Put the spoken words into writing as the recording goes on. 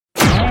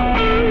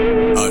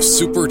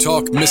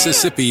SuperTalk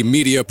Mississippi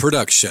Media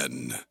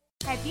production.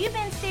 Have you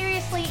been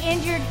seriously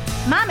injured?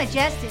 Mama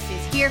Justice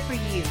is here for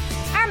you.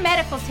 Our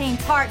medical team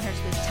partners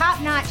with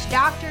top-notch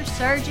doctors,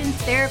 surgeons,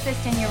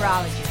 therapists, and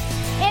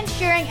urologists,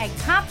 ensuring a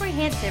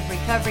comprehensive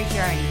recovery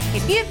journey.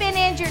 If you've been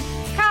injured,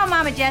 call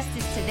Mama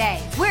Justice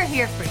today. We're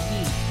here for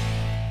you.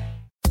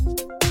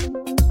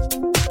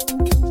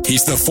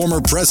 He's the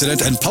former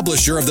president and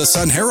publisher of the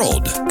Sun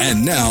Herald,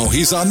 and now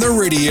he's on the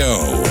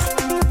radio.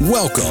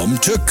 Welcome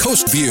to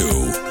Coast View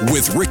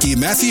with Ricky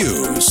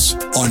Mathews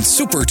on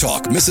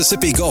SuperTalk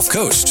Mississippi Gulf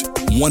Coast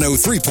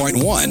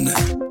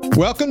 103.1.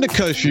 Welcome to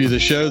Coast View, the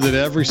show that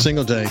every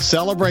single day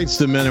celebrates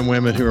the men and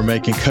women who are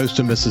making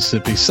coastal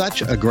Mississippi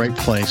such a great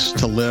place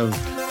to live,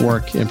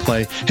 work, and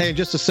play. Hey, in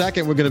just a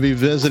second, we're going to be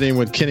visiting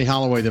with Kenny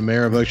Holloway, the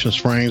mayor of Ocean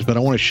Springs, but I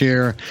want to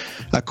share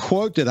a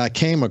quote that I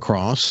came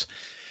across.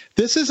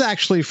 This is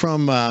actually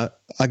from a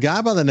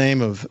guy by the name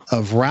of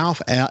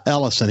Ralph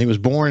Ellison. He was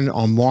born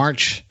on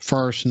March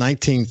 1st,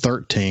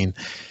 1913.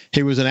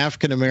 He was an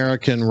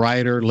African-American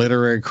writer,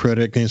 literary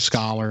critic, and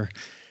scholar.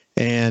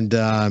 And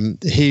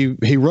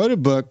he wrote a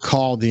book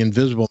called The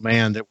Invisible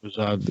Man that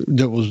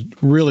was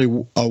really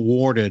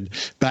awarded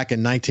back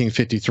in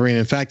 1953. And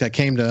in fact, I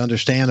came to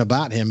understand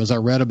about him as I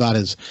read about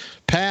his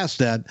past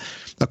that,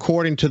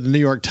 according to the New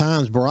York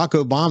Times,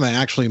 Barack Obama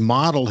actually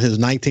modeled his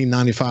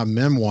 1995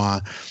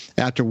 memoir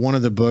after one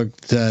of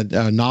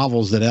the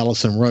novels that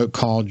Ellison wrote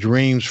called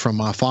Dreams from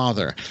My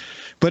Father.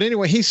 But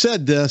anyway, he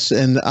said this,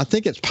 and I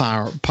think it's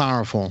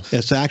powerful.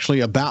 It's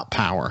actually about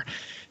power.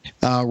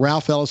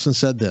 Ralph Ellison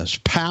said this: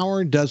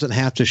 power doesn't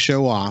have to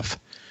show off.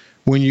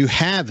 When you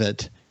have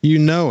it, you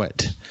know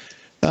it.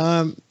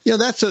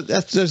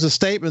 There's a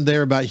statement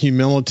there about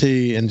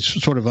humility and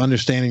sort of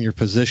understanding your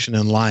position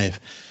in life.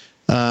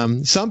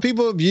 Some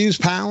people abuse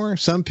power.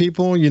 Some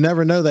people, you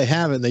never know they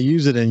have it, and they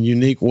use it in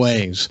unique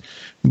ways.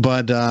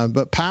 But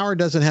power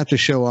doesn't have to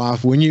show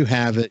off. When you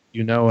have it,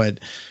 you know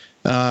it.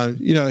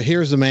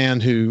 Here's a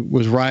man who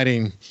was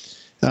writing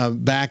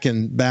back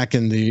in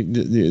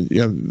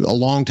the a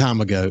long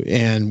time ago,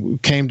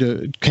 and came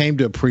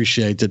to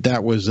appreciate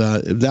that was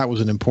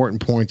an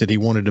important point that he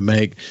wanted to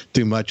make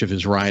through much of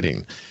his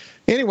writing.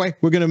 Anyway,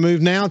 we're going to move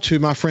now to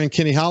my friend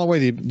Kenny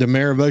Holloway, the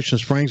mayor of Ocean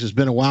Springs. It's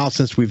been a while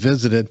since we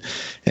visited,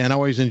 and I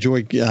always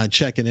enjoy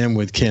checking in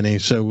with Kenny.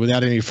 So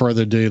without any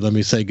further ado, let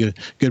me say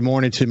good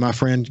morning to my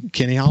friend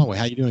Kenny Holloway.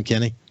 How you doing,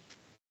 Kenny?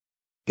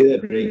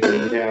 Good,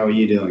 Ricky. How are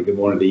you doing? Good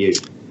morning to you.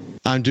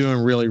 I'm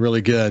doing really,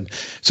 really good.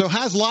 So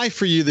how's life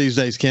for you these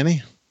days,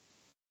 Kenny?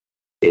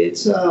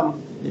 It's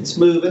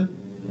moving.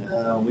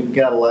 We've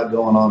got a lot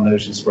going on in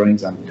Ocean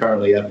Springs. I'm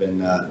currently up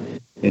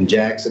in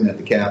Jackson at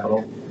the Capitol,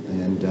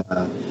 and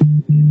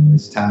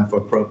it's time for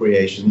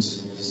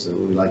appropriations. So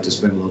we like to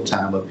spend a little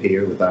time up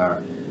here with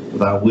our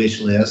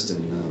wish list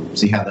and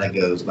see how that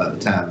goes by the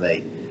time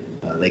they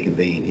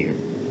convene here.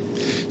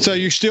 So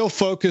you're still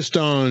focused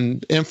on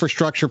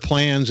infrastructure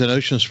plans in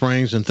Ocean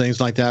Springs and things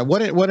like that.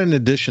 What in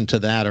addition to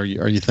that are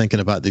you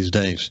thinking about these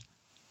days?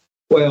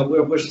 Well,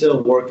 we're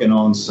still working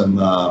on some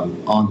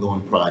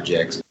ongoing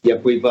projects.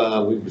 Yep, we've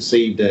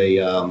received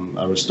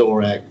a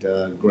Restore Act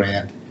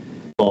grant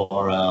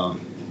for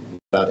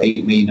about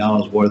 $8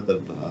 million worth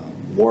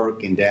of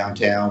work in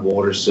downtown,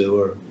 water,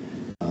 sewer,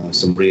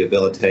 some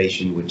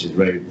rehabilitation, which is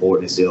very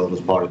important. It's the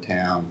oldest part of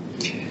town.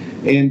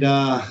 And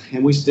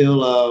we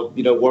still,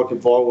 working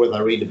forward with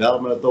our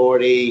redevelopment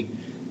authority.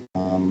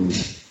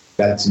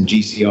 Got some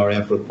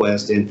GCRF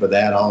requests in for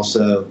that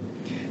also.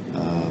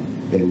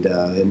 And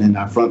then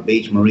our Front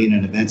Beach Marina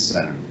and Event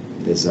Center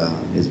is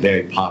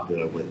very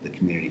popular with the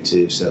community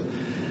too. So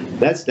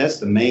that's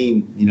the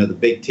main, the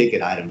big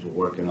ticket items we're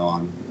working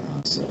on.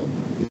 I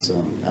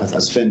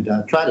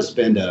try to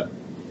spend a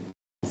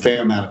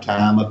fair amount of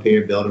time up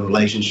here building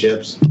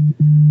relationships.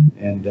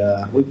 And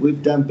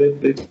we've done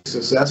big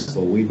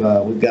successful. We've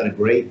got a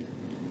great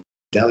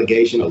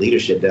delegation, a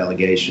leadership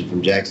delegation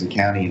from Jackson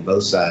County in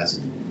both sides,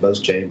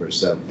 both chambers.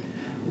 So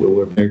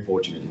we're very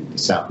fortunate in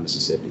South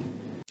Mississippi.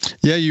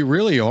 Yeah, you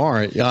really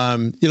are.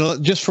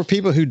 Just for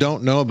people who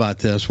don't know about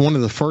this, one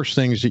of the first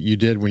things that you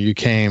did when you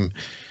came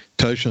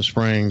to Ocean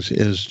Springs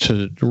is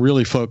to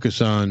really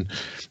focus on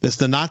it's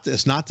not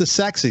the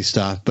sexy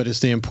stuff, but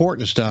it's the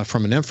important stuff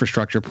from an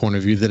infrastructure point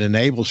of view that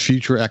enables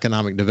future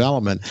economic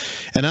development.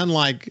 And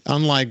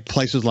unlike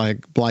places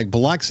like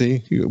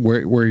Biloxi,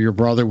 where your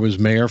brother was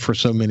mayor for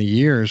so many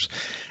years,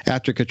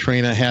 after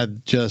Katrina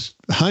had just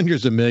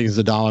hundreds of millions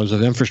of dollars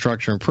of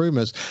infrastructure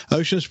improvements,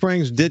 Ocean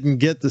Springs didn't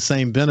get the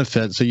same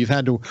benefit. So you've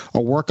had to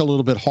work a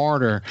little bit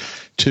harder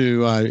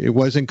to. It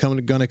wasn't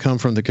going to come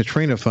from the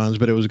Katrina funds,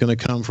 but it was going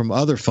to come from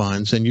other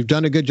funds, and you've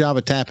done a good job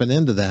of tapping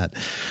into that.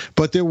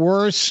 But there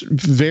were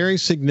very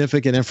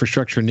significant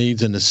infrastructure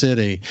needs in the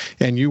city,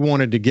 and you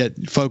wanted to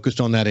get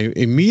focused on that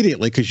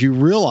immediately because you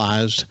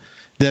realized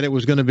that it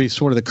was going to be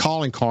sort of the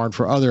calling card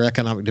for other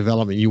economic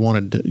development you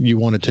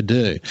wanted to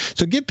do.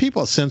 So give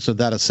people a sense of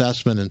that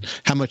assessment and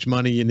how much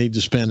money you need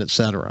to spend, et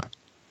cetera.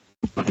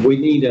 We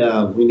need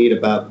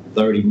about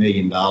 $30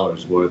 million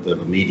worth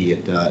of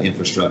immediate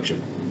infrastructure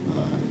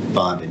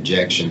fund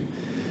injection.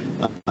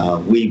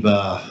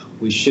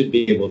 we should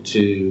be able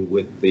to,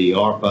 with the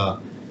ARPA,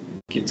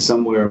 get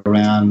somewhere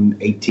around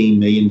 $18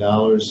 million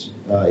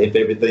if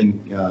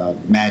everything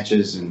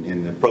matches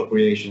and the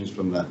appropriations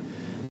from the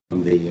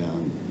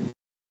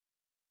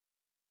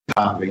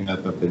popping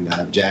up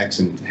in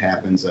Jackson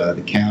happens.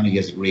 The county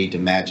has agreed to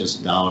match us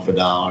dollar for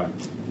dollar,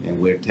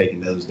 and we're taking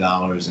those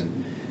dollars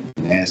and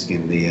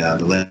asking the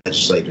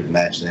legislature to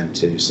match them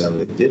too. So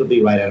it'll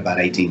be right at about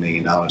 $18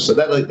 million. So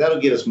that'll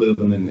get us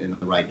moving in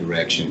the right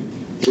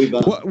direction. We've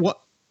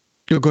what?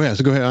 Go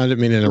ahead. I didn't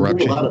mean to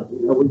interrupt you.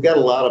 We've got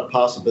a lot of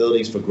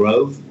possibilities for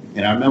growth.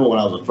 And I remember when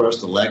I was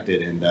first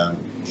elected, and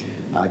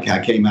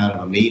I came out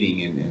of a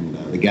meeting, and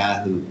the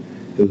guy who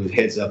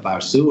heads up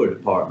our sewer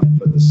department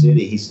for the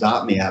city, he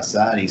stopped me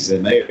outside. He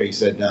said, Mayor, he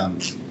said,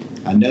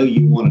 I know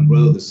you want to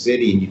grow the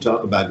city, and you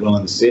talk about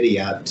growing the city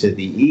out to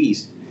the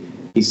east.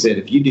 He said,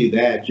 if you do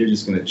that, you're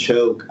just going to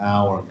choke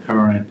our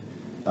current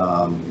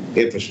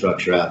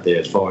infrastructure out there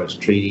as far as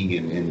treating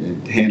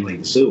and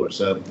handling the sewer.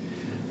 So,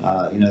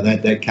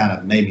 that kind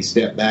of made me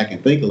step back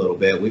and think a little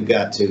bit. We've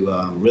got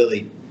to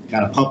really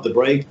kind of pump the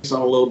brakes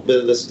on a little bit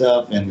of this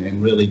stuff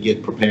and really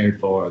get prepared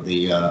for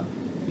the,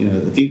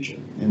 the future.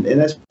 And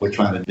that's what we're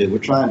trying to do. We're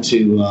trying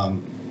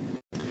to,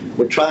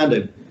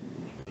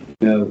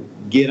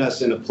 get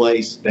us in a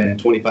place that in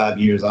 25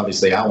 years,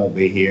 obviously I won't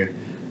be here,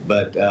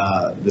 but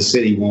the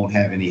city won't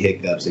have any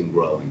hiccups in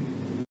growing.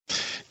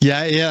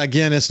 Yeah.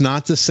 Again, it's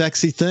not the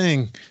sexy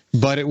thing,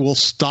 but it will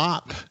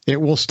stop. It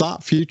will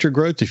stop future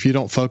growth if you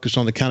don't focus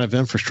on the kind of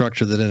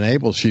infrastructure that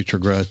enables future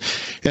growth.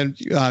 And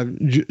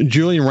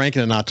Julian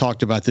Rankin and I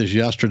talked about this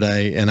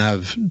yesterday, and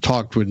I've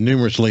talked with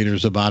numerous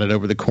leaders about it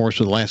over the course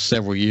of the last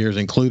several years,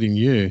 including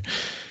you.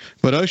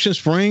 But Ocean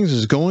Springs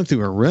is going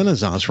through a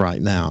renaissance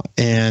right now,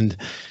 and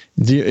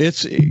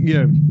it's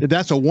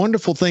that's a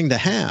wonderful thing to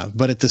have.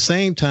 But at the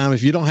same time,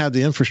 if you don't have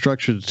the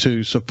infrastructure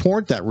to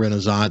support that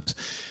renaissance,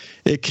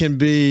 it can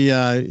be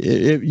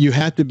you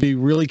have to be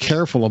really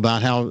careful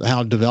about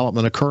how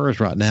development occurs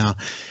right now,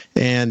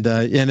 and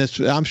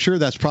I'm sure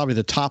that's probably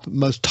the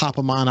most top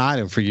of mind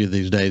item for you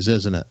these days,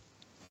 isn't it?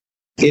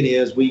 It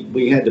is.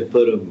 We had to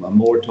put a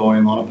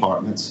moratorium on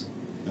apartments,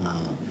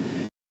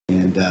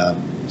 and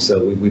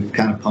so we've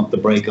kind of pumped the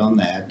brake on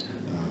that.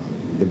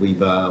 We're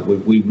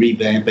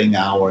revamping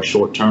our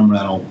short-term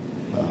rental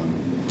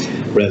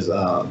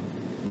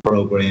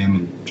program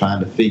and trying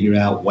to figure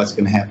out what's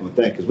going to happen with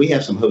that, because we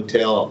have some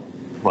hotel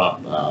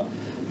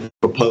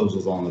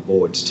proposals on the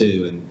boards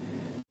too, and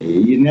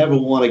you never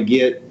want to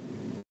get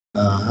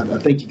I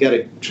think you got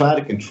to try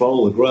to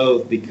control the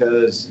growth,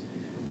 because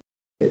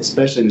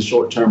especially in the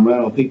short-term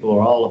rental, people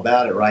are all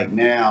about it right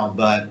now,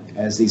 but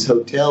as these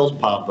hotels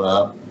pop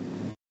up,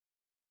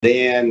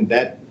 then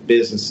that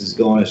business is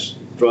going to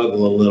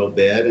struggle a little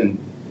bit, and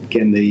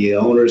can the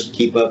owners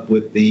keep up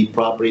with the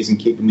properties and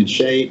keep them in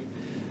shape?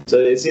 So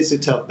it's a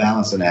tough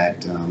balancing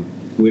act.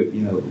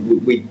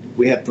 We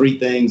have three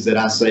things that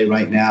I say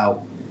right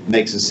now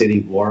makes the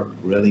city work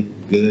really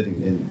good,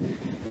 and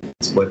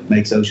it's what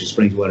makes Ocean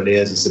Springs what it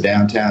is. It's the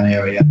downtown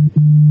area,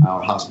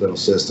 our hospital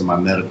system, our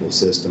medical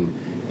system,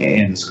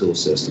 and the school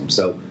system.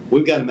 So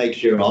we've got to make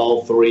sure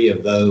all three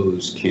of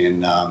those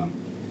can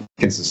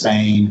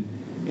sustain,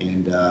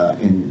 and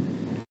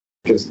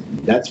because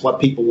that's what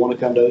people want to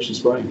come to Ocean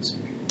Springs.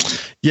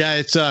 Yeah,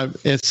 it's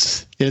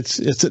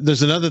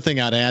there's another thing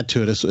I'd add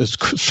to it. It's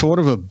sort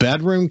of a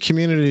bedroom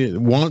community that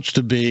wants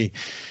to be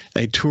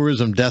a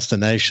tourism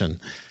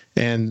destination.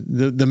 And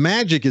the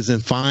magic is in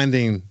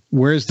finding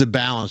where's the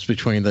balance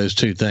between those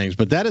two things.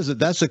 But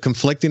that's a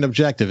conflicting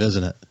objective,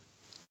 isn't it?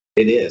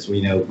 It is.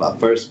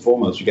 First and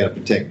foremost, you got to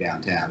protect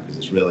downtown, because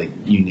it's really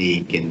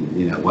unique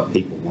and what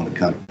people want to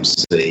come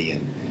see.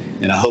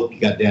 And I hope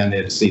you got down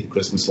there to see the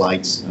Christmas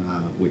lights,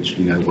 which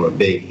were a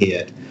big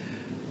hit.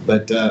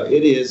 But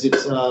it's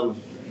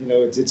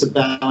a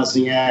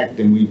balancing act,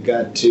 and we've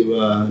got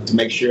to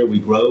make sure we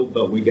grow,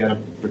 but we got to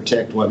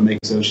protect what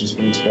makes Ocean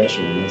Springs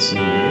special. And it's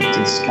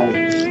kind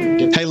of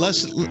different. Hey,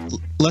 let's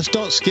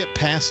don't skip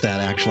past that.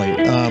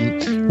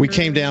 Actually, we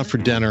came down for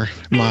dinner,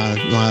 my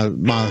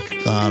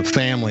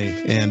family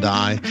and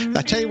I.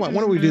 I tell you what,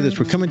 why don't we do this?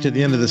 We're coming to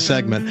the end of the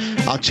segment.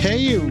 I'll tell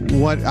you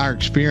what our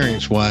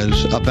experience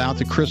was about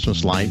the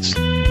Christmas lights.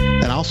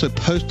 And I also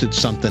posted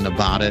something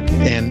about it,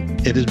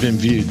 and it has been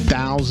viewed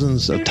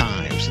thousands of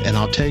times. And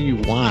I'll tell you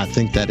why I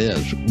think that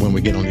is when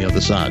we get on the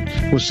other side.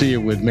 We'll see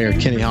you with Mayor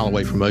Kenny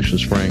Holloway from Ocean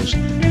Springs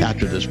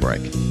after this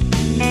break.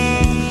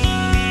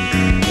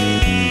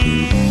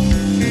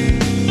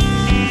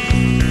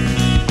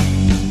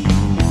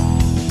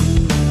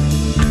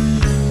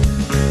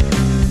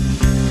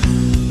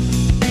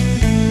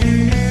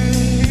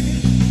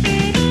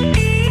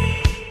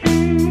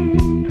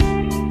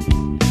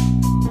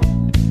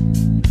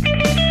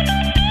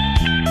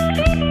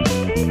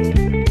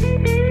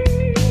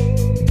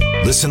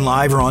 Listen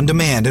live or on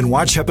demand and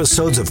watch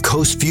episodes of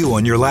Coast View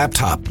on your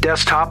laptop,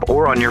 desktop,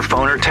 or on your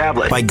phone or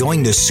tablet by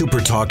going to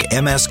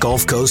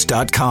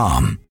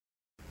SuperTalkMSGulfCoast.com.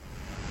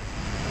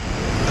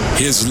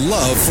 His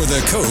love for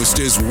the coast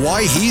is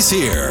why he's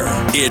here.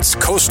 It's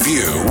Coast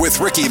View with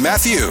Ricky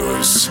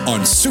Mathews on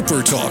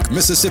SuperTalk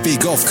Mississippi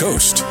Gulf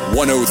Coast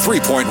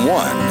 103.1.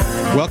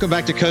 Welcome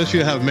back to Coast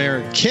View. I have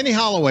Mayor Kenny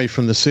Holloway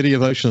from the city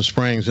of Ocean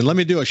Springs. And let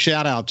me do a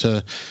shout out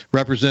to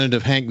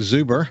Representative Hank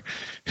Zuber,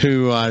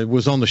 who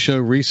was on the show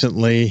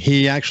recently.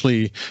 He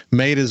actually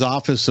made his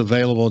office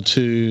available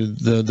to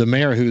the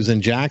mayor who's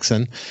in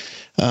Jackson.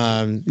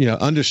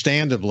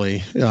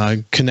 Understandably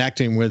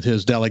connecting with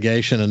his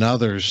delegation and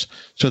others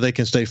so they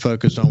can stay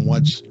focused on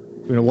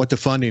what the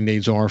funding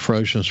needs are for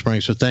Ocean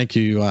Springs. So thank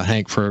you,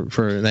 Hank,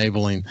 for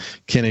enabling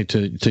Kenny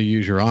to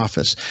use your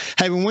office.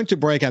 Hey, we went to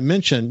break.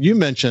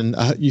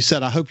 You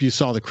said, I hope you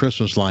saw the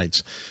Christmas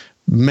lights.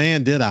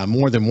 Man, did I,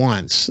 more than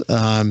once.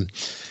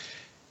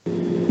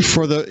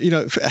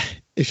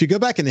 If you go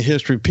back into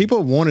history,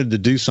 people wanted to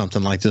do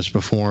something like this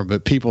before,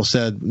 but people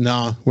said,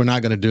 no, we're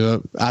not going to do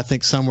it. I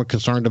think some were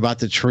concerned about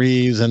the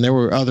trees, and there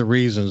were other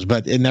reasons,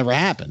 but it never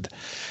happened.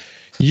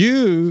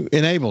 You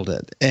enabled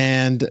it.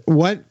 And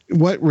what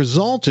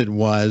resulted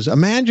was,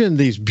 imagine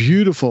these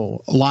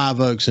beautiful live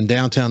oaks in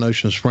downtown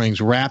Ocean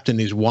Springs wrapped in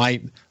these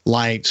white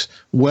lights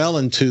well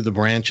into the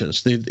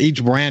branches.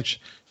 Each branch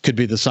could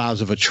be the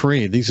size of a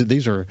tree.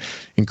 These are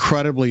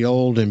incredibly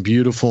old and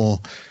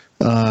beautiful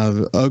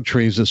oak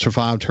trees that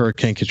survived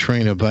Hurricane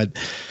Katrina. But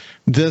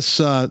this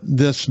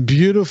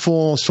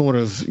beautiful sort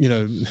of,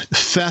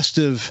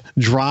 festive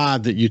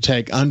drive that you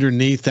take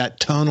underneath that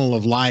tunnel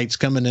of lights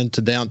coming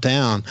into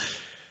downtown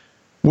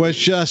was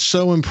just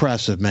so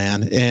impressive,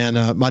 man.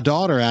 And my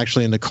daughter,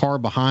 actually, in the car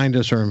behind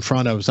us or in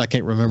front of us, I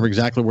can't remember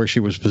exactly where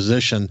she was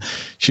positioned.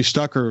 She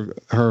stuck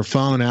her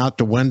phone out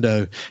the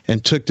window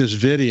and took this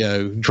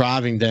video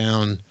driving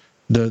down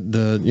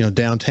the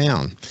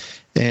downtown.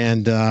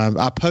 And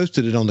I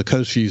posted it on the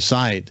Coast View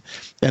site.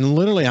 And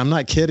literally, I'm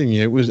not kidding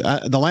you, it was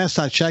the last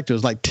I checked, it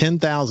was like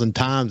 10,000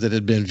 times it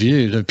had been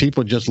viewed. And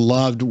people just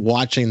loved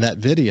watching that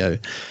video.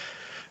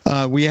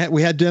 We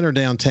had dinner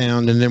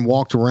downtown and then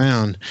walked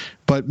around.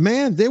 But,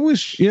 man, there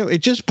was, it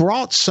just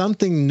brought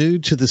something new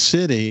to the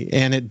city.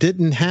 And it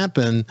didn't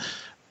happen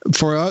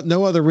for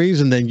no other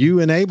reason than you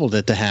enabled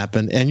it to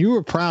happen. And you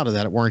were proud of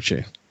that, weren't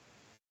you?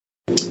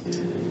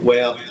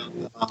 Well,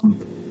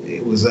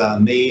 it was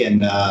me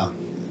and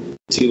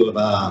two of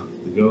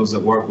the girls that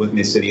work with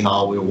me at City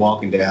Hall. We were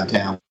walking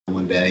downtown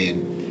one day,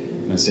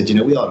 and I said,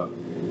 we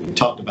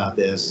talked about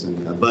this,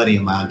 and a buddy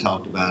of mine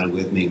talked about it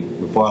with me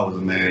before I was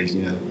married.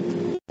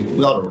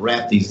 We ought to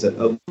wrap these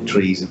oak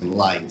trees in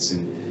lights,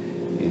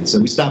 and so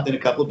we stopped in a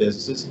couple of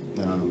businesses.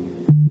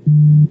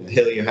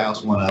 Hillier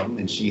House, one of them,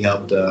 and she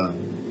helped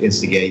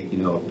instigate,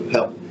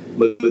 help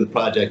move the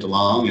project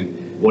along.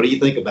 And what do you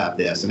think about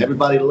this? And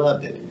everybody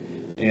loved it.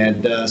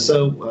 And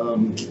so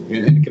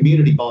the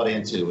community bought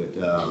into it.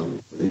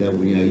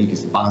 You can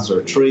sponsor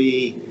a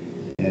tree,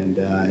 and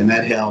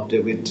that helped.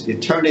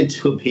 It turned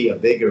into be a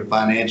bigger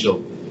financial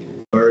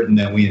burden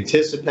than we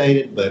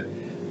anticipated, but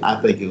I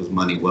think it was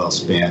money well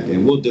spent.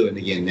 And we'll do it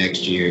again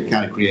next year.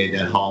 Kind of create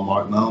that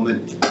hallmark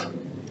moment,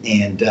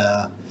 and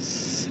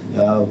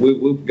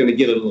we're going to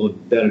get a little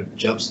better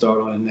jump start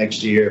on it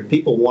next year.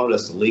 People wanted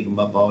us to leave them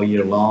up all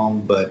year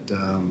long, but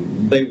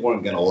they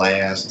weren't going to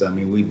last. I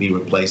mean, we'd be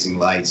replacing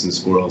lights and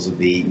squirrels would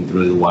be eating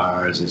through the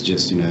wires. It's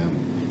just,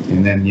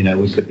 and then,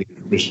 we could be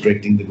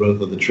restricting the growth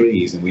of the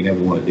trees, and we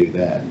never want to do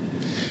that.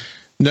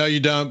 No,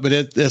 you don't, but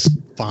it's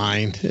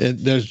fine.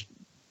 There's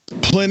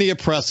plenty of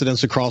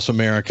precedents across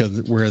America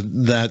where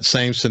that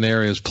same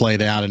scenario is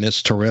played out, and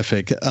it's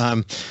terrific.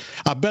 I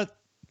bet,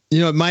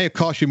 it might have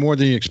cost you more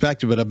than you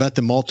expected, but I bet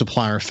the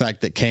multiplier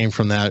effect that came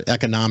from that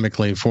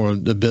economically for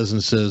the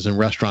businesses and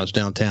restaurants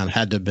downtown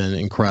had to have been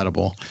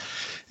incredible.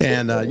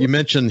 And you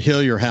mentioned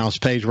Hillier House,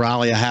 Paige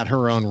Riley. I had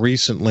her on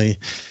recently.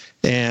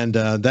 And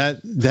that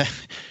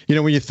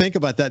when you think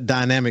about that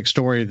dynamic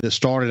story that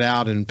started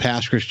out in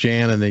Pass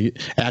Christian and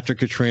after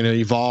Katrina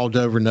evolved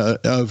over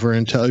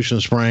into Ocean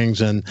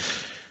Springs and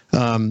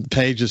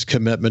Paige's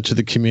commitment to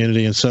the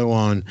community and so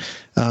on,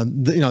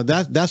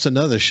 that's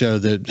another show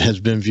that has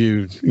been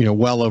viewed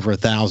well over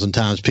 1,000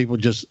 times. People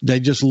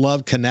just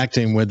love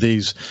connecting with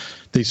these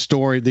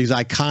stories, these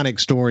iconic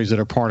stories that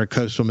are part of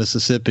coastal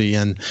Mississippi.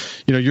 And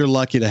you're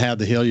lucky to have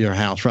the Hillier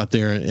House right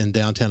there in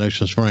downtown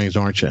Ocean Springs,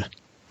 aren't you?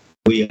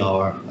 We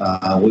are.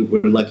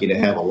 We're lucky to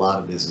have a lot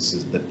of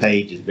businesses, but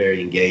Paige is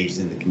very engaged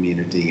in the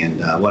community,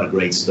 and what a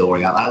great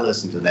story. I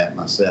listen to that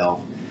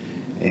myself,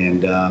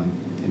 and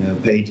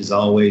Paige is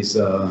always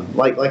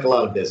like a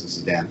lot of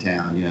businesses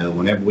downtown.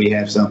 Whenever we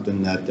have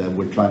something that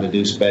we're trying to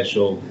do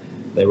special,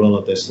 they roll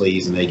up their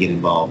sleeves and they get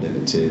involved in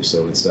it too.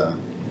 So it's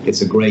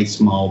a great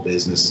small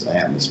business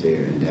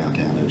atmosphere in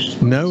downtown Ocean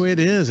Springs. No,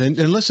 it is. And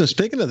listen,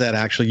 speaking of that,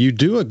 actually, you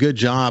do a good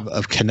job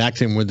of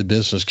connecting with the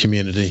business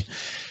community.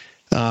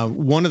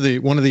 One of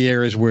the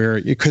areas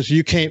where, because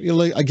you can't,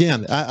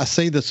 again, I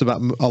say this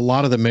about a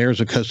lot of the mayors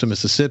of coastal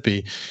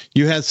Mississippi,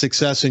 you had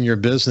success in your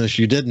business.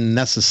 You didn't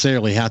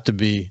necessarily have to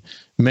be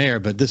mayor,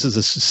 but this is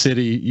a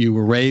city you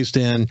were raised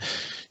in.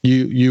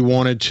 You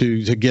wanted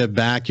to give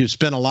back. You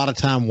spent a lot of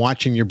time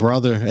watching your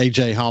brother,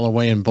 A.J.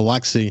 Holloway, in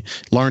Biloxi,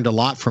 learned a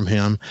lot from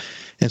him.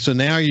 And so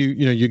now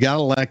you got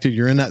elected,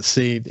 you're in that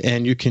seat,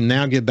 and you can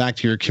now give back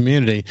to your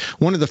community.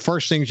 One of the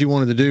first things you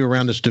wanted to do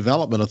around this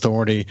development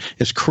authority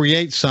is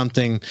create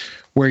something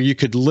where you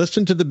could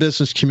listen to the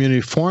business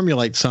community,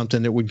 formulate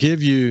something that would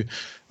give you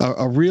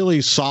a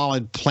really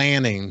solid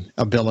planning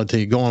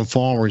ability going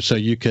forward, so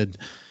you could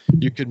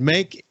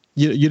make.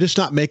 You're just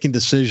not making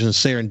decisions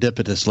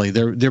serendipitously.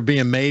 They're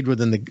being made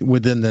within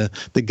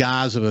the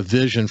guise of a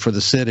vision for the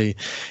city,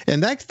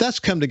 and that's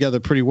come together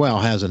pretty well,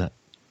 hasn't it?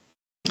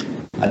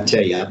 I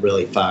tell you, I'm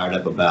really fired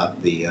up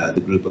about the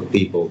group of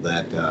people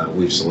that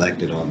we've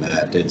selected on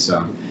that. It's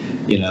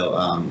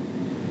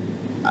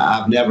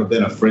I've never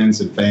been a friends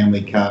and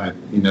family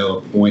kind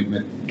of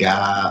appointment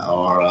guy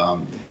or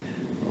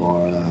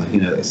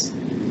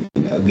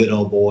a good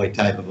old boy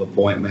type of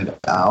appointment.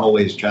 I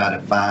always try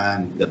to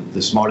find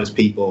the smartest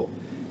people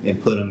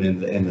and put them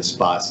in the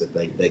spots that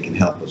they can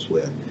help us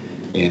with.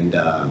 And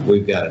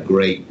we've got a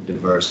great,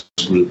 diverse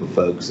group of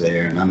folks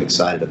there, and I'm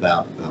excited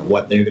about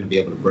what they're going to be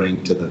able to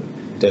bring to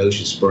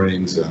Ocean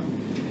Springs. We're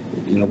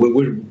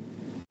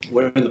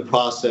in the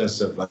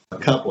process of a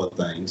couple of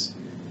things: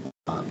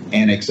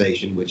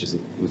 annexation, which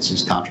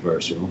is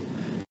controversial,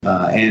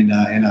 and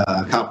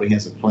a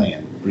comprehensive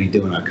plan,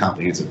 redoing our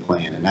comprehensive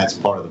plan, and that's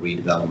part of the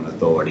redevelopment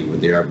authority with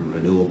the urban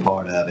renewal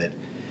part of it.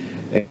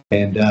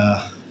 And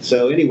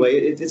so anyway,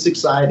 it's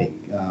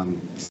exciting.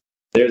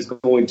 There's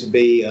going to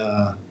be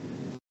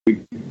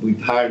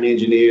we've hired an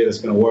engineer that's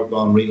going to work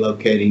on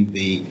relocating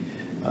the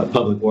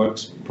public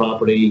works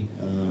property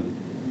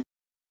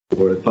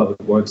where the public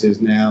works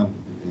is now.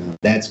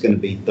 That's going to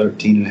be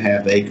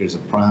 13.5 acres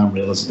of prime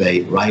real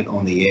estate right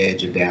on the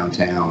edge of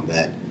downtown.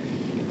 That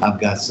I've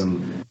got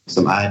some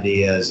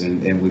ideas,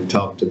 and we've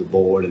talked to the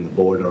board, and the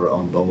board are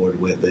on board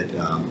with it.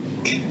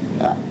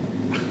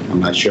 I'm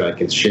not sure I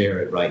can share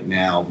it right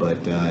now,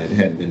 but it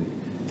hadn't been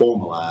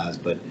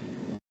formalized. But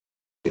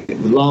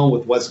along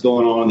with what's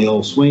going on in the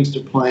old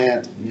Swingster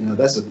plant,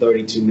 that's a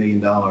 $32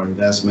 million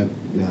investment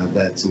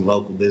that some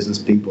local business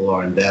people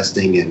are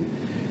investing in.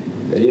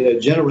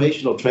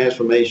 Generational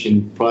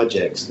transformation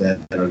projects that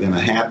are going to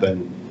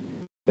happen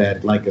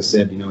that, like I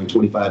said, in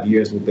 25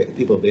 years,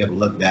 people will be able to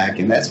look back,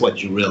 and that's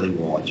what you really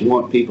want. You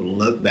want people to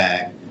look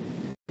back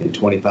in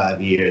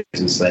 25 years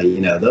and say,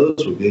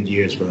 those were good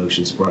years for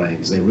Ocean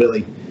Springs. They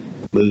really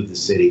moved the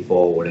city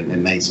forward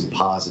and made some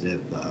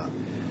positive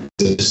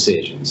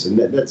decisions. And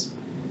that's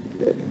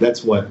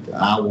what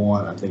I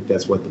want. I think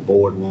that's what the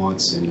board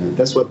wants, and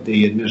that's what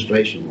the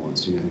administration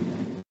wants,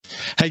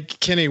 Hey,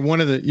 Kenny,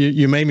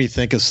 you made me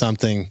think of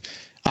something.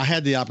 I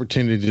had the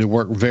opportunity to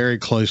work very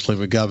closely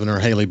with Governor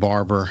Haley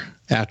Barbour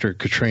after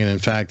Katrina. In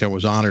fact, I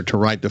was honored to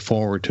write the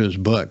foreword to his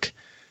book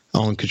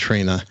on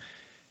Katrina.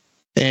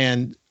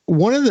 And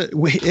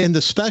in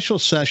the special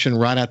session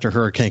right after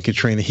Hurricane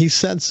Katrina, he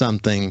said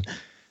something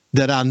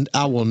that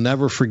I will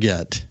never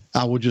forget.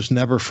 I will just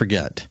never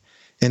forget.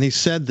 And he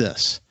said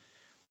this: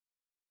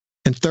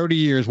 in 30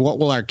 years, what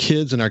will our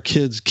kids and our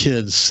kids'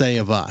 kids say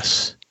of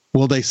us?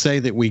 Will they say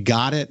that we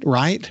got it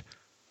right,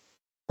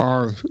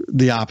 or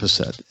the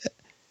opposite?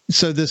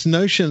 So this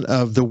notion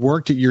of the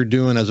work that you're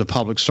doing as a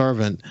public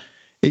servant,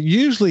 it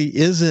usually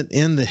isn't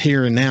in the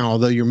here and now,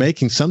 although you're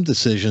making some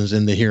decisions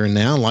in the here and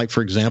now, like,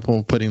 for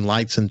example, putting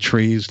lights and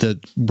trees that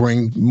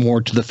bring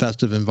more to the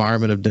festive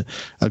environment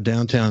of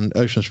downtown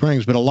Ocean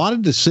Springs. But a lot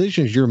of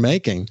decisions you're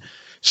making,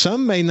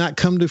 some may not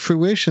come to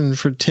fruition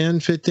for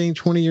 10, 15,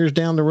 20 years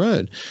down the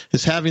road.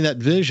 It's having that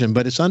vision,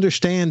 but it's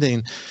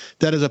understanding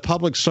that as a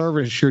public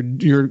service,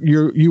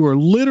 you are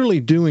literally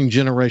doing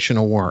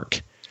generational work.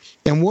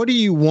 And what do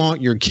you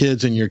want your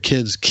kids and your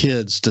kids'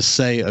 kids to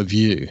say of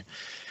you?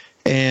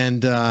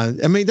 And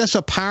that's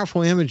a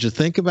powerful image to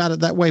think about it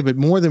that way. But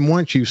more than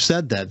once, you've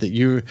said that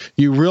you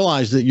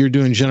realize that you're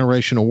doing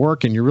generational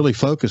work, and you're really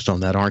focused on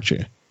that, aren't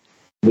you?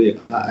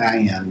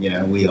 I am.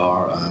 We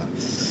are.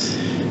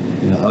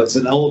 It's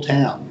an old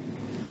town.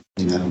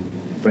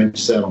 French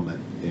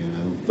settlement.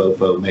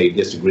 Fofo may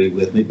disagree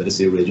with me, but it's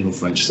the original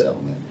French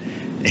settlement,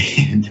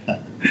 and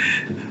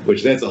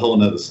which that's a whole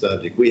nother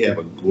subject. We have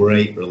a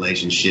great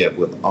relationship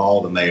with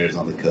all the mayors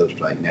on the coast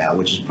right now,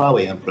 which is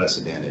probably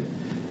unprecedented.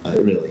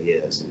 It really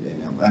is,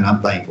 and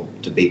I'm thankful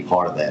to be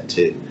part of that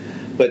too.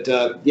 But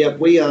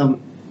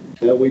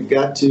we've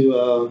got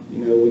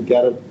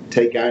to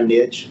take our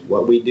niche,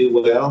 what we do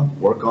well,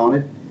 work on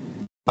it,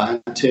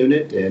 fine tune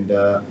it, and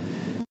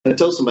I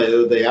told somebody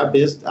the other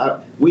day,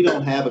 we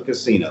don't have a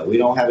casino, we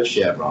don't have a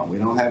Chevron, we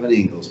don't have an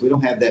Ingalls, we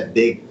don't have that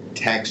big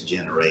tax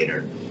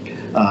generator.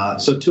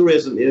 So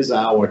tourism is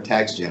our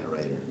tax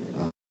generator.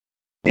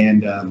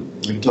 And I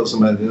told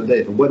somebody the other day,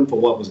 if it wasn't for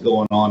what was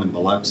going on in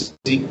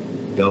Biloxi,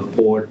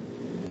 Gulfport,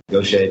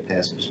 Goshen,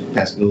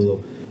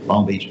 Pascagoula,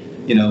 Long Beach,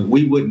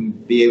 we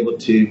wouldn't be able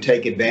to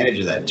take advantage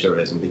of that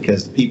tourism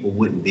because the people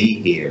wouldn't be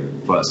here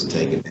for us to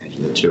take advantage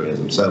of the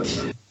tourism. So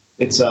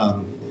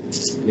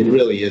it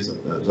really is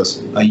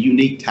a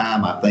unique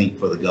time, I think,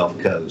 for the Gulf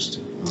Coast.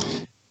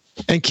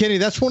 And Kenny,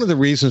 that's one of the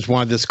reasons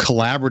why this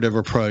collaborative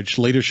approach,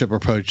 leadership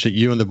approach that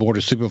you and the Board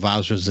of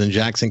Supervisors in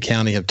Jackson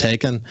County have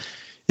taken,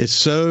 is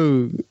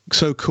so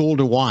cool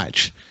to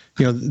watch.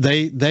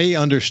 They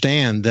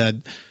understand that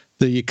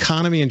the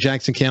economy in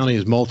Jackson County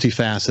is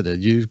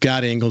multifaceted. You've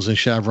got Ingalls and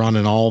Chevron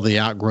and all the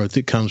outgrowth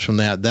that comes from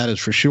that. That is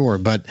for sure.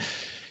 But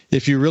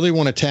if you really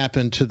want to tap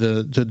into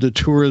the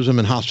tourism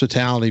and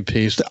hospitality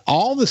piece,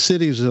 all the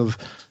cities of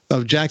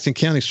Jackson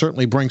County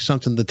certainly bring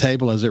something to the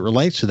table as it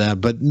relates to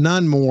that, but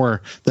none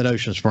more than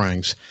Ocean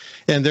Springs.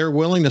 And their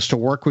willingness to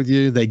work with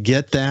you, they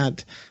get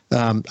that.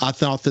 I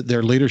thought that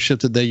their leadership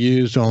that they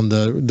used on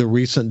the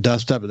recent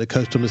dust up at the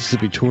Coastal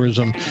Mississippi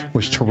Tourism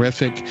was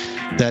terrific.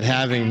 That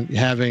having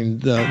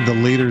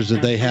the leaders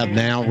that they have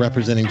now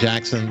representing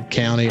Jackson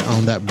County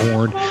on that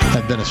board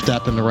have been a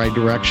step in the right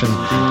direction.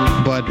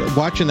 But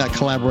watching that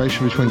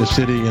collaboration between the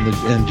city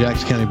and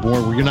Jackson County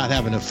board, where you're not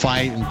having to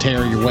fight and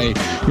tear your way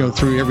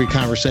through every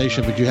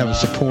conversation, but you have a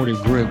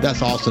supportive group,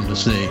 that's awesome to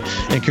see.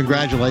 And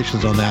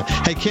congratulations on that.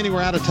 Hey, Kenny,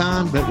 we're out of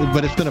time,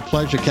 but it's been a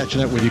pleasure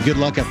catching up with you. Good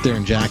luck up there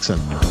in Jackson.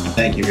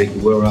 Thank you, Ricky.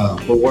 We're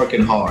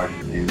working hard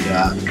and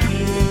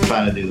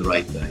trying to do the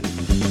right thing.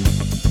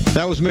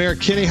 That was Mayor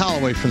Kenny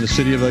Holloway from the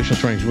city of Ocean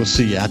Springs. We'll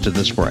see you after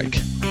this break.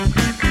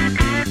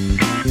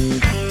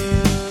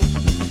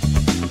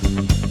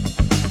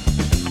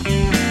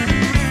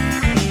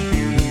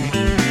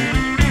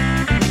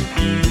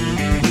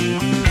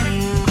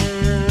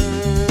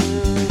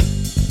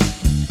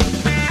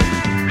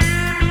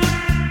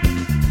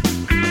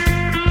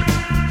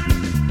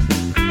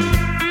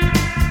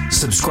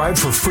 Subscribe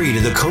for free to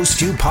the Coast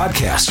View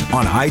podcast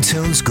on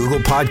iTunes, Google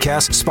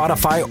Podcasts,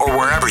 Spotify, or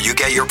wherever you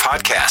get your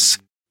podcasts.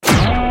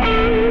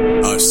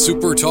 A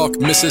SuperTalk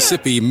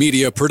Mississippi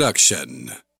Media production.